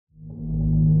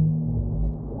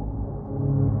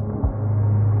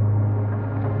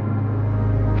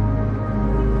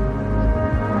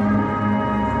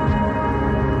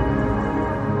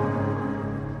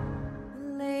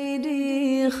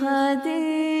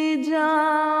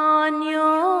Khadija, on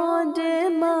your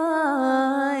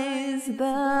demise, the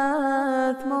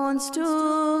earth mourns together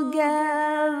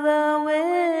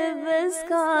with the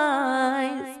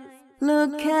skies.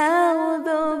 Look how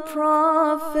the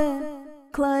prophet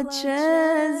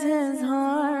clutches his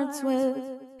heart with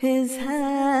his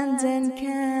hand and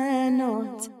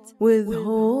cannot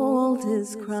withhold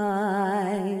his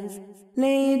cries.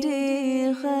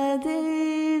 Lady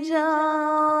Khadija,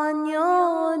 on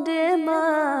your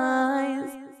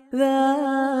demise, the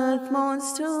earth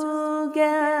mourns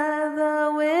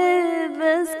together with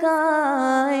the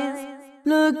skies.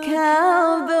 Look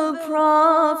how the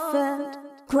prophet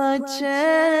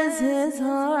clutches his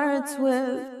heart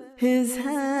with his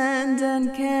hand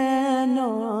and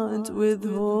cannot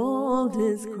withhold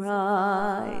his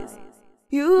cries.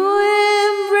 You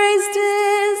embraced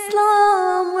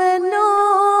Islam when nobody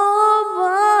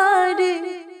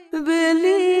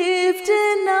believed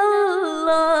in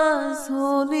Allah's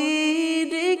holy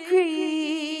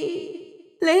decree.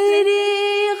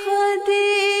 Lady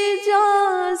Khadija,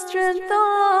 strength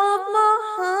of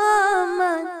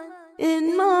Muhammad,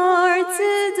 in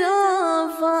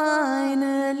martyrdom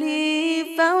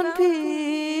finally found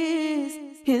peace.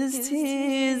 His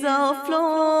tears are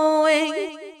flowing,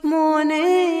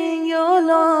 mourning your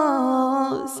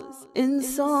loss. In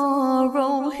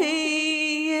sorrow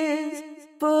he is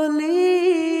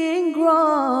fully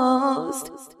engrossed.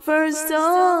 First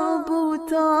Abu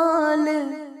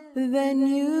Taalib, then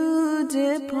you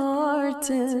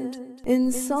departed.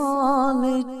 In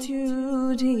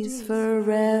solitude he's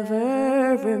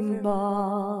forever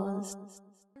embossed.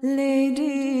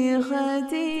 Lady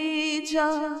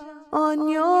Khadija, on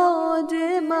your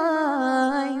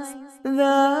demise, the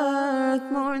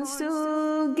earth mourns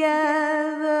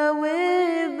together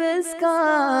with the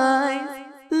skies.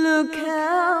 Look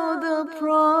how the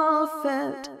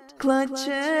prophet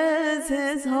clutches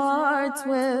his heart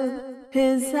with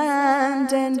his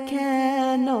hand and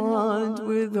cannot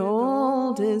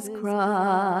withhold his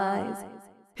cries.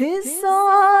 His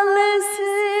solace,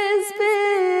 his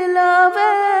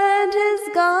beloved, his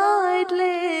guide,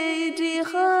 Lady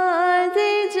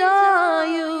Khadija,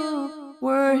 you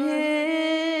were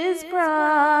his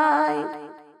pride.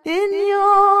 In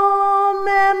your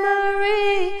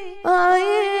memory, a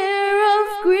year of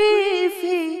grief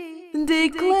he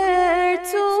declared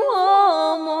to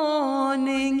all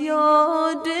mourning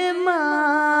your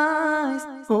demise.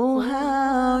 Oh,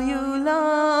 how you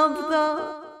loved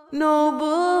the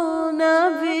Noble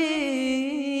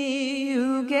Nabi,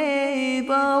 you gave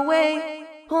away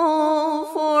all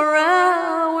for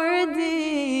our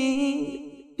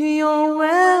deen. Your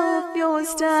wealth, your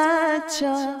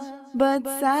stature, but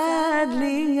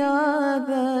sadly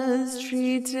others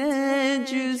treated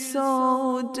you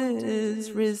so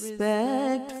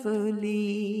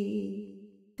disrespectfully.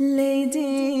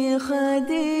 Lady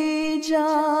Khadija,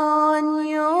 on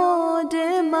your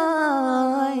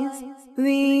demise,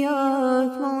 the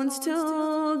earth mourns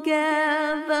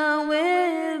together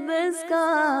with the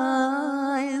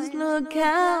skies. Look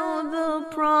how the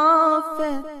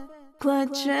prophet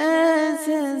clutches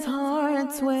his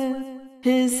heart with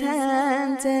his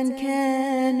hand and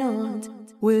cannot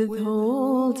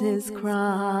withhold his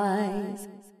cries.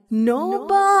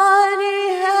 Nobody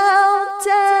helped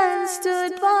and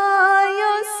stood by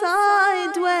your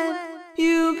side when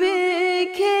you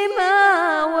became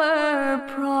our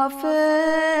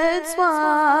prophet's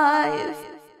wife.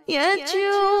 Yet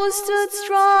you stood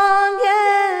strong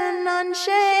and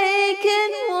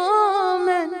unshaken,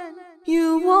 woman.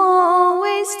 You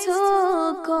always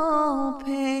took all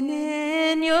pain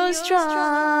in your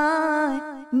stride.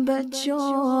 But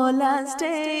your last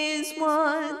days,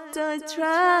 what a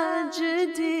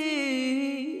tragedy.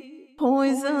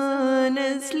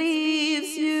 Poisonous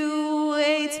leaves you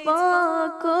ate,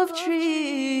 bark of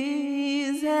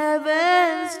trees.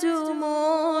 Heavens do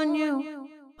mourn you,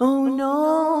 O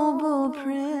noble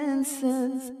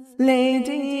princess.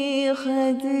 Lady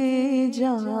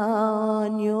Khadija,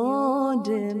 on your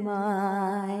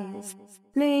demise.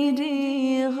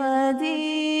 Lady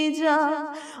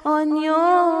Khadija, on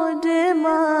your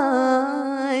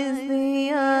demise,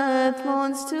 the earth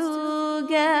mourns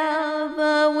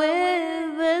together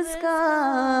with the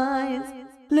skies.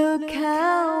 Look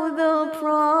how the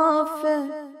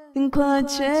prophet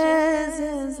clutches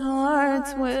his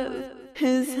heart with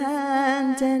his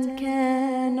hand and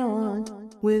cannot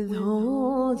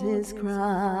withhold his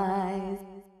cries.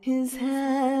 His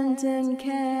hand and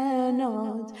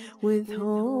cannot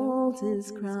withhold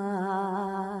his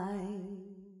cries.